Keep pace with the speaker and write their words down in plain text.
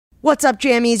What's up,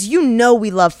 jammies? You know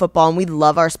we love football and we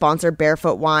love our sponsor,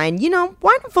 Barefoot Wine. You know,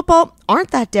 wine and football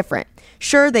aren't that different.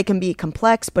 Sure, they can be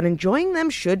complex, but enjoying them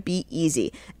should be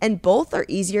easy. And both are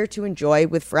easier to enjoy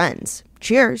with friends.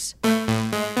 Cheers.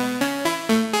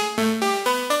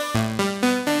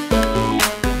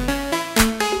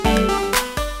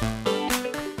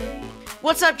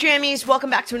 What's up, jammies? Welcome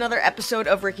back to another episode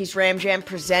of Ricky's Ram Jam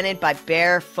presented by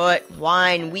Barefoot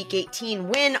Wine. Week 18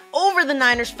 win over the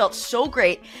Niners felt so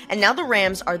great, and now the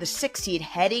Rams are the 6th seed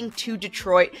heading to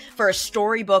Detroit for a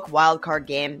storybook wildcard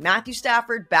game. Matthew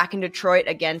Stafford back in Detroit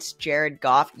against Jared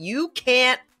Goff. You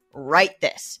can't write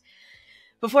this.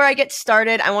 Before I get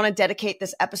started, I want to dedicate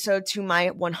this episode to my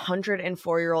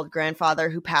 104-year-old grandfather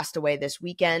who passed away this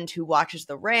weekend, who watches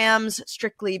the Rams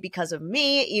strictly because of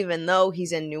me, even though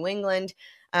he's in New England.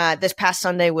 This past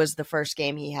Sunday was the first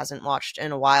game he hasn't watched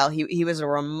in a while. He was a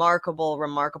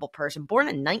remarkable person, born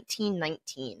in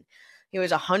 1919. He was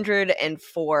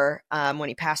 104 when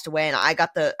he passed away, and I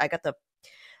got the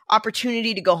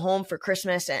opportunity to go home for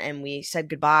Christmas, and we said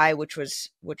goodbye, which was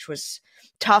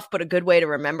tough, but a good way to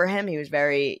remember him. He was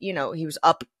very, he was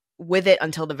up with it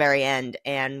until the very end,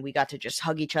 and we got to just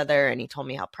hug each other, and he told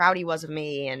me how proud he was of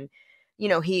me, and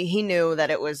he knew that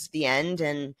it was the end,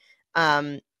 and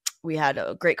we had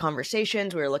great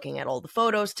conversations. We were looking at all the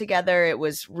photos together. It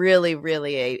was really,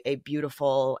 really a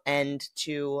beautiful end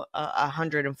to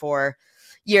 104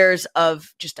 years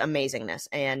of just amazingness,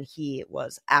 and he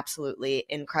was absolutely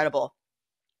incredible.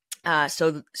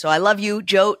 So I love you,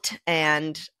 Jote,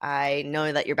 and I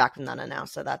know that you're back from Nana now,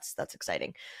 so that's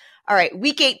exciting. All right,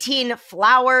 week 18,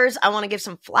 flowers. I want to give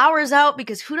some flowers out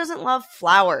because who doesn't love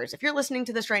flowers? If you're listening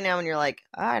to this right now and you're like,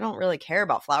 I don't really care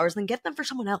about flowers, then get them for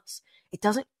someone else. It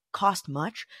doesn't cost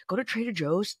much. Go to Trader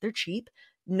Joe's. They're cheap.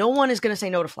 No one is going to say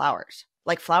no to flowers.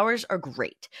 Like, flowers are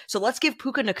great. So let's give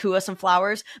Puka Nacua some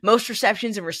flowers. Most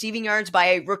receptions and receiving yards by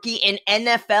a rookie in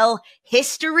NFL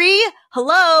history.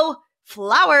 Hello,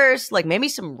 flowers. Like, maybe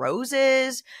some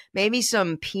roses, maybe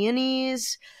some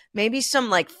peonies, maybe some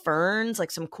like ferns,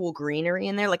 like some cool greenery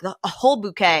in there, like a whole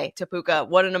bouquet to Puka.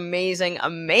 What an amazing,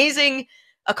 amazing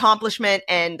accomplishment.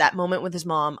 And that moment with his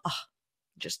mom,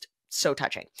 just so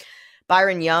touching.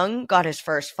 Byron Young got his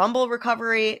first fumble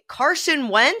recovery. Carson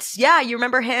Wentz, yeah, you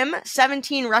remember him?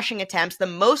 17 rushing attempts, the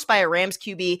most by a Rams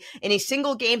QB in a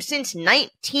single game since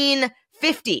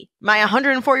 1950. My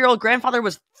 104-year-old grandfather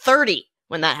was 30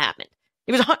 when that happened.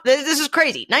 This is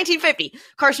crazy. 1950.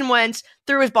 Carson Wentz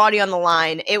threw his body on the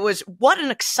line. What an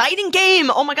exciting game.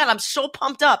 Oh my God, I'm so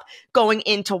pumped up going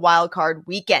into wildcard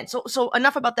weekend. So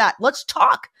enough about that. Let's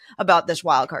talk about this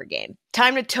wildcard game.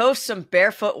 Time to toast some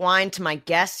Barefoot Wine to my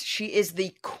guest. She is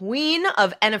the queen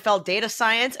of NFL data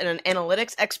science and an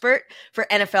analytics expert for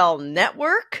NFL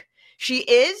Network. She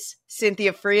is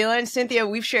Cynthia Frelund. Cynthia,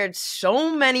 we've shared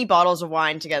so many bottles of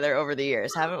wine together over the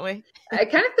years, haven't we? I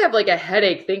kind of have like a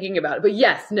headache thinking about it, but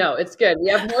yes, no, it's good. We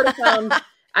have more to come.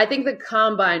 I think the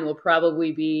Combine will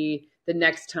probably be the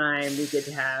next time we get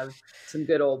to have some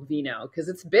good old vino because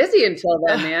it's busy until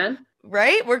then, man.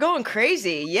 Right? We're going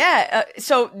crazy. Yeah.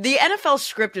 So the NFL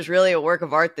script is really a work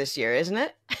of art this year, isn't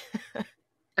it?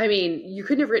 I mean, you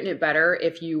couldn't have written it better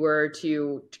if you were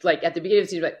to, like, at the beginning of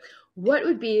the season, like, what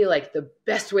would be like the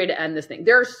best way to end this thing?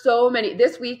 There are so many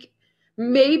this week.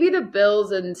 Maybe the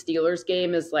Bills and Steelers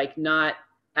game is like not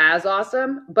as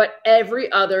awesome, but every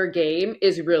other game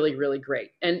is really, really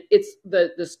great. And it's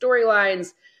the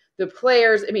storylines, the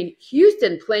players. I mean,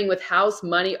 Houston playing with house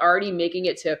money, already making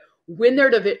it to win their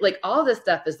division. Like, all this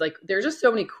stuff is like, there's just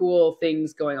so many cool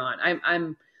things going on.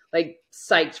 I'm like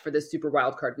psyched for this super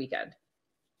wild card weekend.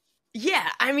 Yeah,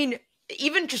 I mean,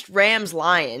 even just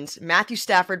Rams-Lions, Matthew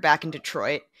Stafford back in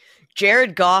Detroit,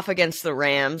 Jared Goff against the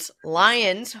Rams,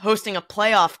 Lions hosting a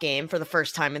playoff game for the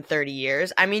first time in 30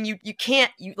 years. I mean, you can't,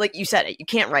 like you said it, you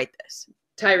can't write this.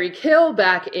 Tyreek Hill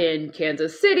back in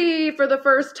Kansas City for the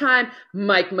first time.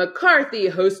 Mike McCarthy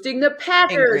hosting the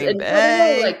Packers. And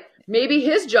like, maybe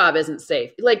his job isn't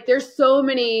safe. Like, there's so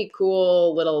many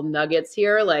cool little nuggets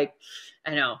here. Like,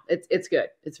 I know, it's good.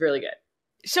 It's really good.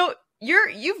 So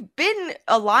you've been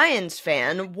a Lions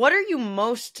fan. What are you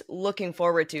most looking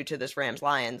forward to this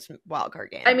Rams-Lions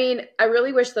wildcard game? I mean, I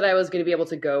really wish that I was going to be able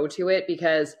to go to it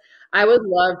because I would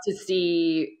love to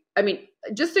see, I mean,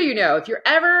 just so you know, if you're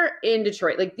ever in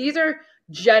Detroit, like, these are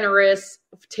generous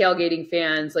tailgating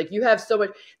fans. Like, you have so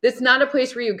much, it's not a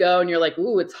place where you go and you're like,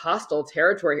 ooh, it's hostile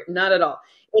territory. Not at all.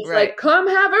 It's right. Like, come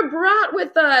have a brat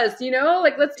with us,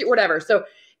 like, let's do whatever. So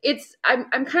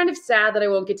I'm kind of sad that I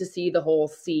won't get to see the whole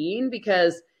scene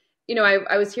because,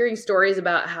 I was hearing stories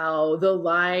about how the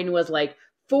line was like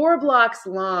 4 blocks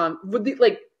long,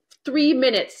 like 3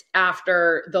 minutes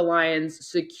after the Lions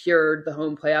secured the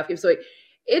home playoff game. So like,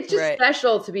 it's just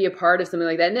special to be a part of something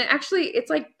like that. And it's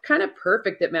like kind of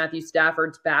perfect that Matthew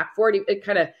Stafford's back for it. It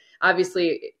kind of,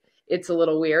 obviously it's a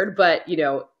little weird, but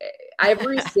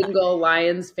every single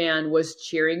Lions fan was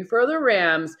cheering for the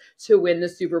Rams to win the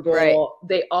Super Bowl.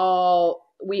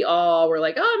 We all were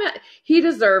like, oh man, he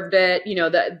deserved it.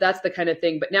 That's the kind of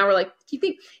thing. But now we're like, do you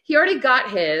think he already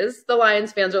got his? The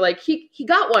Lions fans are like, he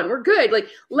got one. We're good. Like,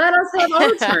 let us have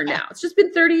our turn now. It's just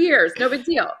been 30 years. No big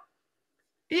deal.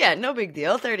 Yeah, no big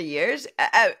deal. 30 years.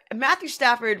 Matthew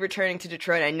Stafford returning to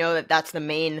Detroit. I know that that's the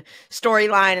main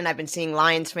storyline, and I've been seeing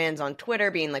Lions fans on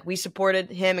Twitter being like, we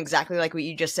supported him exactly like what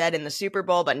you just said in the Super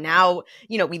Bowl, but now,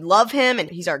 we love him and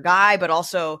he's our guy, but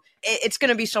also it's going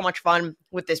to be so much fun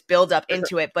with this build up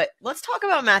into it. But let's talk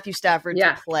about Matthew Stafford's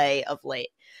play of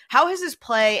late. How has his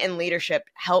play and leadership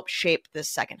helped shape this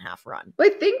second half run? Well,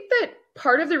 I think that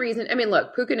part of the reason,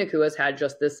 look, Puka Nacua's had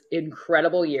just this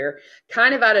incredible year,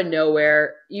 kind of out of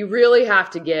nowhere. You really have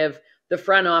to give the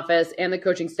front office and the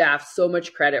coaching staff so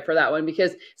much credit for that one,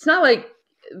 because it's not like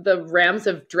the Rams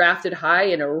have drafted high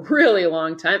in a really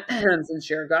long time since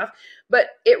Jared Goff, but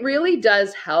it really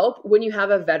does help when you have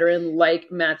a veteran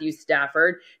like Matthew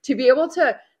Stafford to be able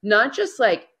to not just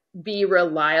like be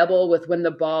reliable with when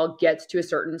the ball gets to a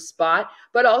certain spot,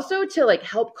 but also to like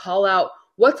help call out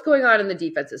what's going on in the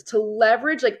defenses, to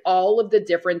leverage like all of the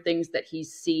different things that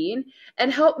he's seen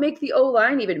and help make the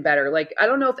O-line even better. Like, I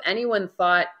don't know if anyone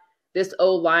thought this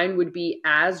O-line would be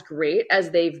as great as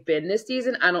they've been this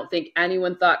season. I don't think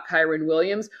anyone thought Kyren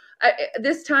Williams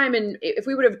this time. And if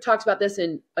we would have talked about this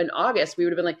in August, we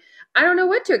would have been like, I don't know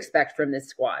what to expect from this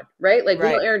squad, right? Like, we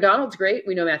know Aaron Donald's great.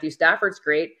 We know Matthew Stafford's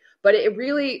great. But it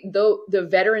really, though, the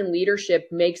veteran leadership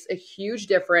makes a huge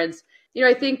difference.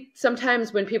 I think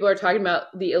sometimes when people are talking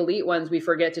about the elite ones, we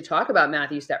forget to talk about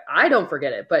Matthew Stafford. I don't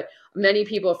forget it, but many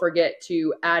people forget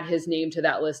to add his name to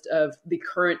that list of the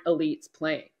current elites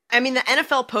playing. The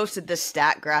NFL posted this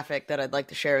stat graphic that I'd like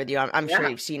to share with you. I'm sure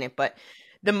you've seen it, but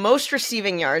the most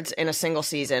receiving yards in a single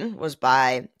season was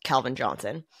by Calvin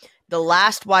Johnson. The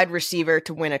last wide receiver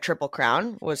to win a Triple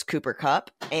Crown was Cooper Kupp,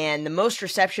 and the most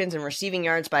receptions and receiving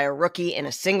yards by a rookie in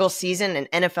a single season in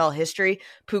NFL history,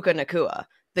 Puka Nacua.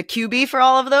 The QB for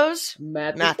all of those,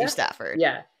 Matthew Stafford.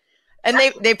 Yeah. And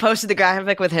they posted the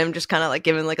graphic with him just kind of like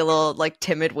giving like a little like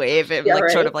timid wave,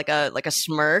 sort of like a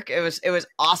smirk. It was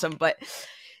awesome. But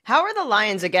how are the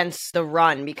Lions against the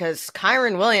run? Because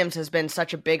Kyren Williams has been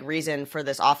such a big reason for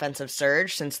this offensive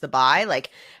surge since the bye.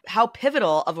 Like, how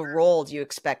pivotal of a role do you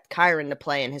expect Kyren to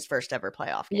play in his first ever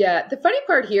playoff game? Yeah, the funny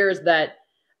part here is that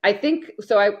I think,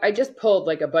 so I just pulled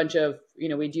like a bunch of,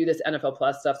 we do this NFL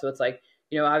Plus stuff. So it's like,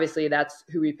 obviously that's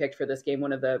who we picked for this game.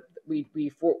 One of the, we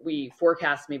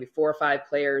forecast maybe 4 or 5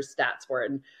 players' stats for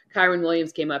it. And Kyren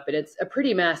Williams came up, and it's a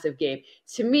pretty massive game.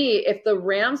 To me, if the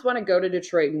Rams want to go to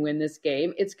Detroit and win this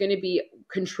game, it's going to be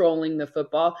controlling the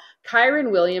football.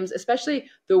 Kyren Williams, especially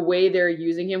the way they're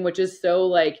using him, which is so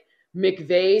like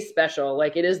McVay special,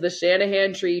 like it is the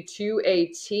Shanahan tree to a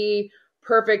T,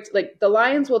 perfect. Like, the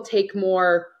Lions will take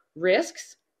more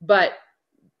risks, but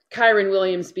Kyren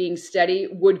Williams being steady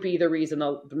would be the reason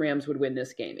the Rams would win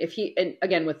this game. And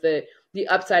again, with the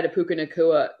upside of Puka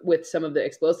Nacua with some of the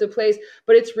explosive plays,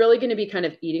 but it's really going to be kind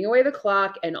of eating away the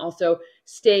clock and also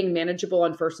staying manageable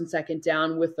on first and second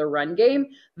down with the run game.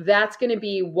 That's going to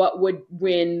be what would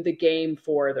win the game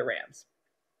for the Rams.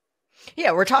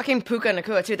 Yeah, we're talking Puka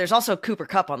Nacua too. There's also Cooper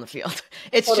Kupp on the field.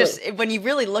 It's totally. Just, when you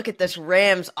really look at this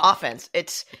Rams offense,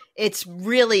 it's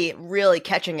really, really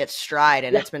catching its stride,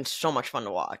 and it's been so much fun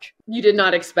to watch. You did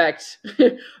not expect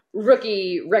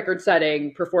rookie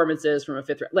record-setting performances from a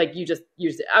fifth round. Like, you just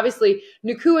obviously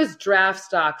Nacua's draft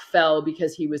stock fell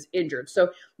because he was injured.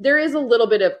 So there is a little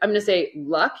bit of, I'm going to say,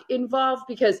 luck involved,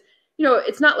 because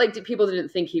it's not like people didn't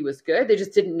think he was good. They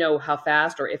just didn't know how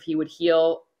fast or if he would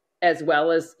heal as well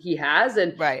as he has.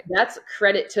 And that's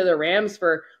credit to the Rams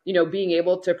for, being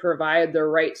able to provide the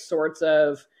right sorts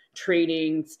of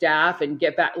training staff and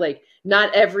get back. Like,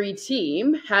 not every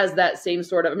team has that same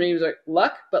sort of, it was like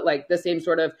luck, but like the same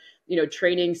sort of,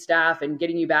 training staff and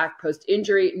getting you back post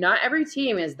injury. Not every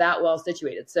team is that well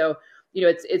situated. So,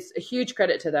 it's a huge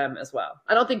credit to them as well.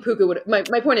 I don't think Puka would, my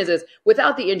point is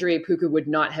without the injury, Puka would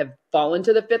not have fallen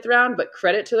to the 5th round, but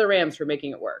credit to the Rams for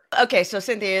making it work. Okay. So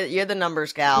Cynthia, you're the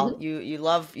numbers gal. Mm-hmm. You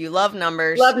love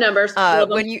numbers. Love numbers.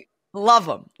 When you love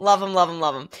them.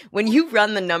 When you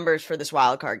run the numbers for this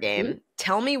wild card game,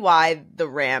 tell me why the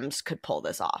Rams could pull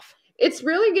this off. It's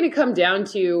really going to come down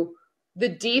to the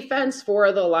defense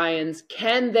for the Lions.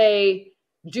 Can they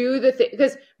do the thing?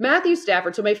 Because Matthew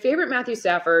Stafford, so my favorite Matthew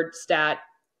Stafford stat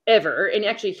ever, and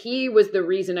actually he was the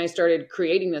reason I started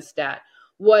creating this stat,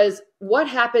 was what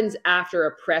happens after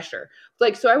a pressure.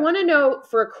 Like, so I want to know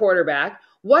for a quarterback,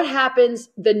 what happens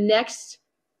the next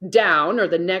down or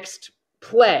the next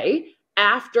play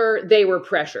after they were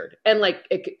pressured. And like,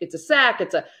 it's a sack,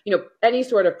 it's a, any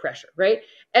sort of pressure, right?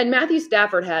 And Matthew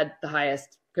Stafford had the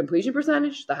highest completion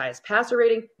percentage, the highest passer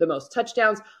rating, the most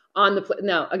touchdowns on the play.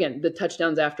 Now, again, the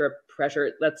touchdowns after a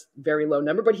pressure, that's very low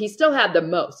number, but he still had the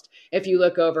most if you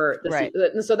look over the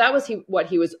season. So that was what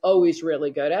he was always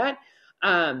really good at.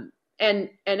 And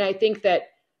I think that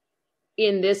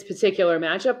in this particular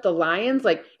matchup, the Lions,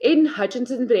 like Aiden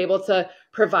Hutchinson's been able to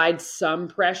provide some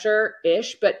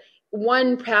pressure-ish, but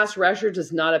one pass rusher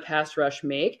does not a pass rush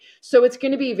make. So it's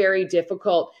going to be very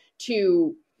difficult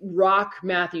to rock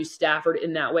Matthew Stafford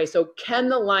in that way. So can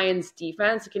the Lions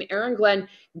defense, can Aaron Glenn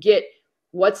get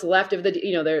what's left of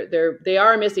the, they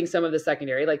are missing some of the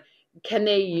secondary. Like, can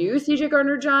they use CJ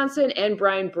Gardner-Johnson and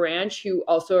Brian Branch, who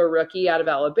also a rookie out of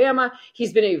Alabama?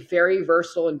 He's been a very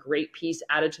versatile and great piece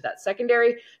added to that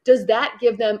secondary. Does that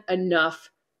give them enough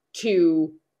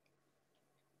to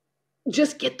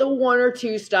just get the one or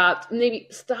two stops, maybe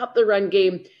stop the run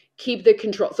game, keep the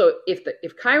control? So if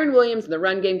Kyron Williams and the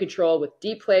run game control with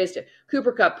deep plays to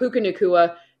Cooper Kupp, Puka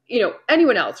Nacua,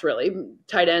 anyone else really,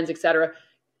 tight ends, etc.,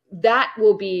 that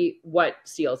will be what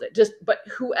seals it. But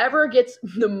whoever gets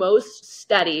the most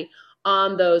steady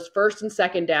on those first and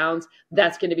second downs,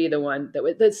 that's going to be the one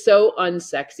that's so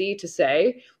unsexy to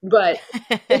say, but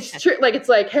it's true. Like, it's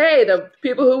like, hey, the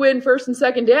people who win first and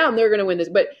second down, they're going to win this.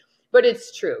 But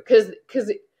it's true because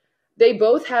they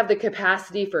both have the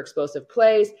capacity for explosive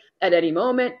plays at any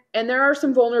moment. And there are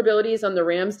some vulnerabilities on the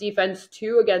Rams defense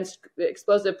too against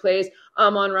explosive plays.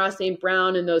 Amon-Ra St.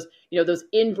 Brown and those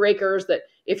in-breakers that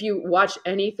if you watch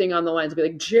anything on the lines, it'll be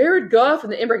like Jared Goff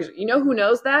and the in-breakers. You know who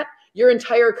knows that? Your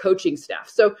entire coaching staff.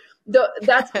 So they're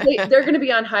going to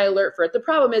be on high alert for it. The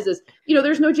problem is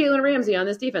there's no Jalen Ramsey on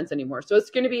this defense anymore. So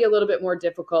it's going to be a little bit more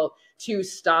difficult to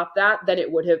stop that than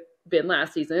it would have been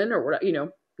last season or what,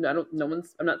 I'm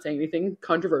not saying anything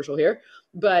controversial here,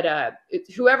 but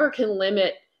whoever can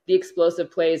limit the explosive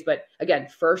plays. But again,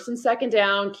 first and second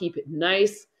down, keep it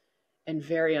nice and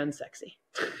very unsexy.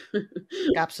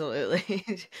 Absolutely.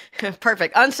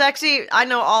 Perfect. Unsexy. I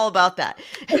know all about that.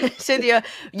 Cynthia,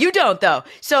 you don't though.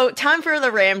 So time for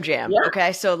the Ram Jam. Yeah.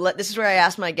 Okay. So this is where I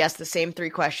ask my guests the same 3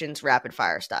 questions, rapid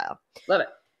fire style. Love it.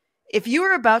 If you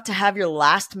were about to have your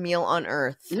last meal on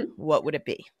earth, what would it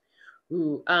be?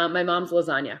 Ooh, my mom's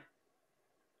lasagna.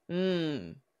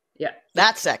 Yeah.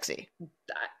 That's sexy.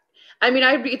 I mean,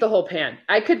 I'd eat the whole pan.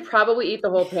 I could probably eat the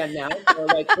whole pan now. So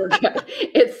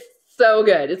it's so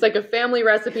good. It's like a family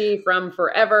recipe from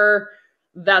forever.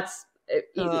 That's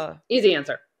easy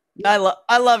answer. I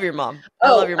love your mom.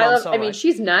 I love your mom so much. I mean,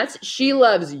 she's nuts. She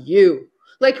loves you.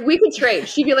 Like, we could trade.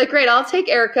 She'd be like, great, I'll take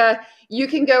Erica. You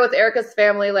can go with Erica's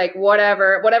family. Like,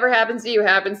 whatever happens to you,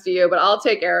 happens to you. But I'll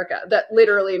take Erica. That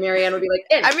literally, Marianne would be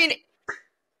like, I mean,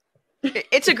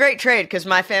 it's a great trade because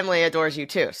my family adores you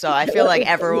too. So I feel like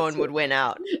everyone would win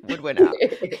out.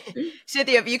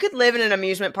 Cynthia, if you could live in an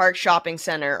amusement park, shopping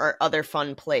center, or other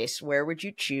fun place, where would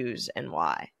you choose and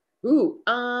why? Ooh,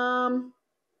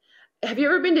 have you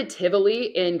ever been to Tivoli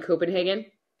in Copenhagen?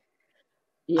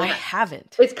 Yeah. I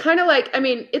haven't. It's kind of like, I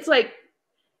mean, it's like,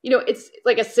 it's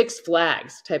like a Six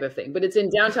Flags type of thing, but it's in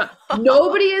downtown.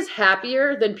 Nobody is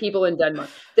happier than people in Denmark.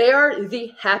 They are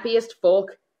the happiest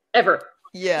folk ever.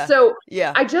 Yeah. So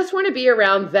yeah, I just want to be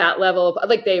around that level of,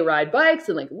 like, they ride bikes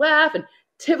and like laugh, and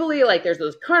Tivoli, like there's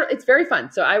those it's very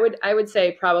fun. So I would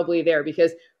say probably there,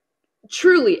 because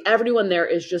truly everyone there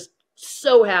is just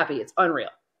so happy. It's unreal.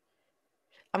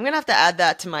 I'm gonna have to add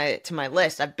that to my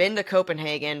list. I've been to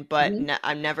Copenhagen, but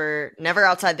I'm never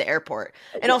outside the airport.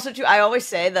 And also too, I always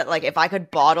say that, like, if I could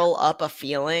bottle up a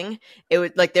feeling, it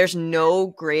would, like, there's no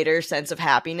greater sense of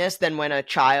happiness than when a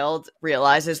child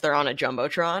realizes they're on a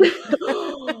Jumbotron.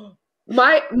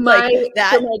 My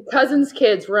cousin's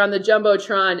kids were on the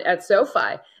Jumbotron at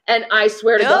SoFi, and I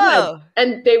swear to God,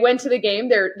 and they went to the game.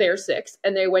 They're 6,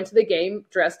 and they went to the game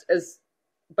dressed as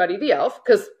Buddy the Elf,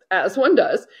 because as one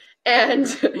does. And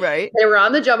right, they were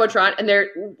on the Jumbotron, and they're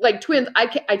like twins. I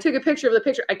took a picture of the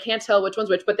picture. I can't tell which one's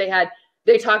which, but they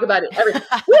talk about it. We were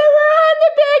on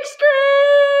the big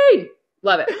screen.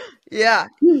 Love it. Yeah.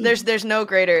 There's no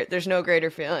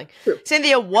greater feeling. True.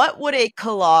 Cynthia, what would a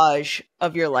collage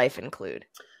of your life include?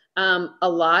 A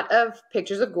lot of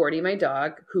pictures of Gordy, my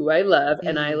dog, who I love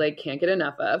and I can't get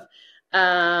enough of.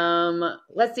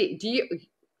 Let's see.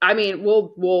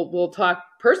 We'll talk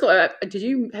personal.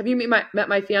 Have you met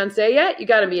my fiance yet? You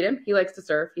got to meet him. He likes to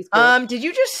surf. He's cool. Did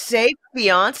you just say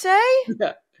fiance?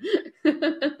 Yeah.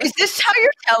 Is this how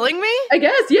you're telling me? I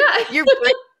guess, yeah.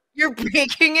 You're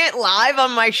breaking it live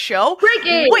on my show?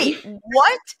 Breaking! Wait,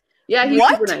 what? Yeah, he's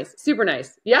what? super nice. Super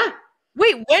nice. Yeah.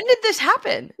 Wait, when did this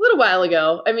happen? A little while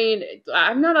ago. I mean,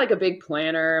 I'm not like a big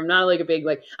planner. I'm not like a big,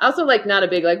 like, I also like not a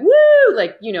big, like, woo,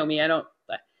 like, you know me.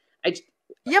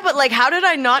 Yeah, but like, how did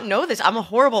I not know this? I'm a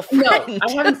horrible friend. No,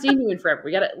 I haven't seen you in forever.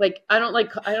 We gotta, like, I don't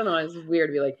know. It's weird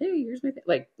to be like, hey, here's my thing.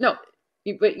 Like, no.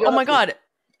 Oh my God.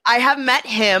 I have met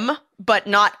him, but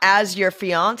not as your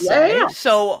fiance. Yeah.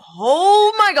 So,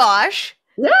 oh my gosh.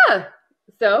 Yeah.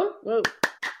 So, well.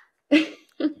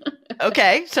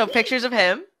 Okay, so pictures of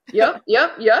him. Yep.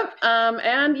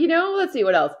 And let's see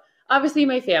what else. Obviously,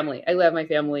 my family. I love my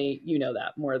family. You know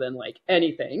that more than like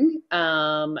anything,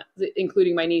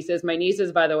 including my nieces. My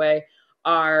nieces, by the way,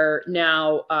 are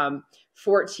now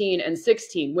 14 and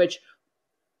 16, which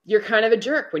you're kind of a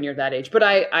jerk when you're that age. But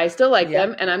I still like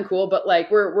them, and I'm cool. But like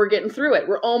we're getting through it.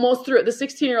 We're almost through it. The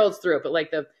 16-year-old's through it, but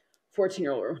like the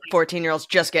 14-year-old's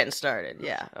just getting started.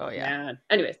 Yeah. Oh yeah. Man.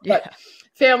 Anyways, but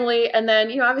family, and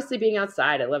then obviously being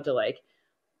outside. I love to like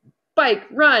bike,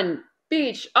 run,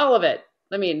 beach, all of it.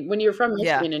 I mean, when you're from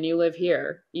Michigan and you live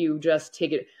here, you just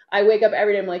take it. I wake up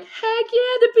every day. I'm like, heck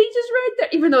yeah, the beach is right there.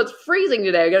 Even though it's freezing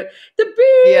today, I go, the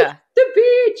beach, the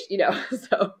beach.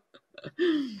 So.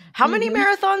 How many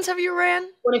marathons have you ran?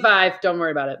 25. Don't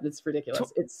worry about it. It's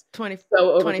ridiculous. It's 20,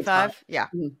 so over 25. Yeah.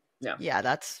 Yeah. Yeah.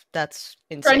 That's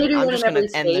insane. I'm just going to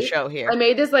end the show here. I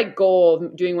made this like goal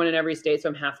of doing one in every state. So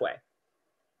I'm halfway,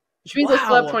 which means I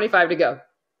still have 25 to go.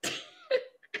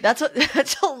 That's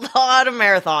a lot of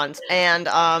marathons, and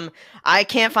I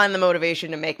can't find the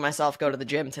motivation to make myself go to the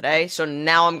gym today, so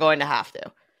now I'm going to have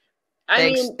to.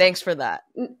 Thanks for that.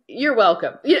 You're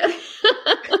welcome. Yeah.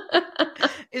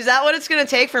 Is that what it's going to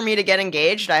take for me to get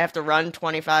engaged? I have to run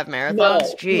 25 marathons? No,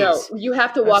 Jeez. No, you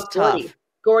have to walk Gordy.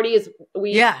 Gordy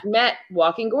met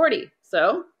walking Gordy,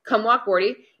 so come walk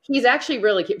Gordy. He's actually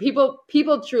really cute.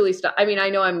 People truly stop. I mean, I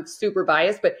know I'm super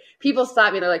biased, but people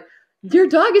stop me. They're like, your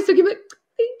dog is so cute.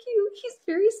 Thank you. He's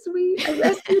very sweet. I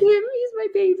rescued him. He's my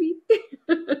baby.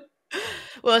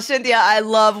 Well, Cynthia, I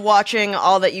love watching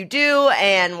all that you do,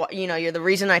 and you're the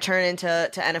reason I turn into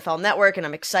NFL Network, and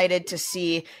I'm excited to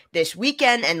see this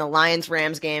weekend. And the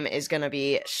Lions-Rams game is going to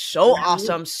be so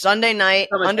awesome. Sunday night,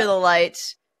 under the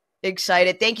lights.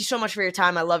 Excited. Thank you so much for your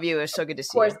time. I love you. It was so good to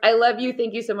see you. Of course. I love you.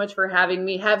 Thank you so much for having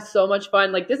me. Have so much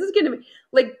fun. Like, this is going to be,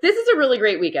 like, this is a really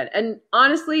great weekend. And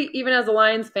honestly, even as a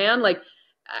Lions fan, like,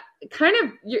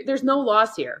 there's no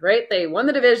loss here, right? They won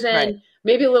the division,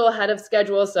 maybe a little ahead of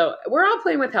schedule. So we're all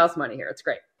playing with house money here. It's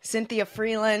great. Cynthia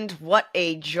Frelund, what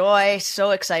a joy.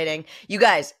 So exciting. You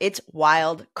guys, it's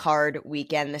Wild Card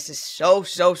Weekend. This is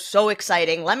so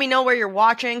exciting. Let me know where you're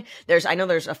watching. I know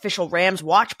there's official Rams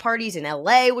watch parties in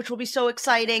LA, which will be so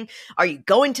exciting. Are you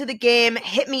going to the game?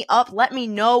 Hit me up. Let me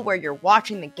know where you're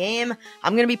watching the game.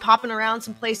 I'm going to be popping around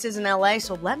some places in LA,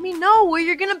 so let me know where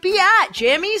you're going to be at.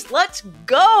 Jammies, let's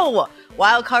go.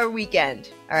 Wild Card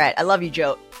Weekend. All right. I love you,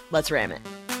 Joe. Let's ram it.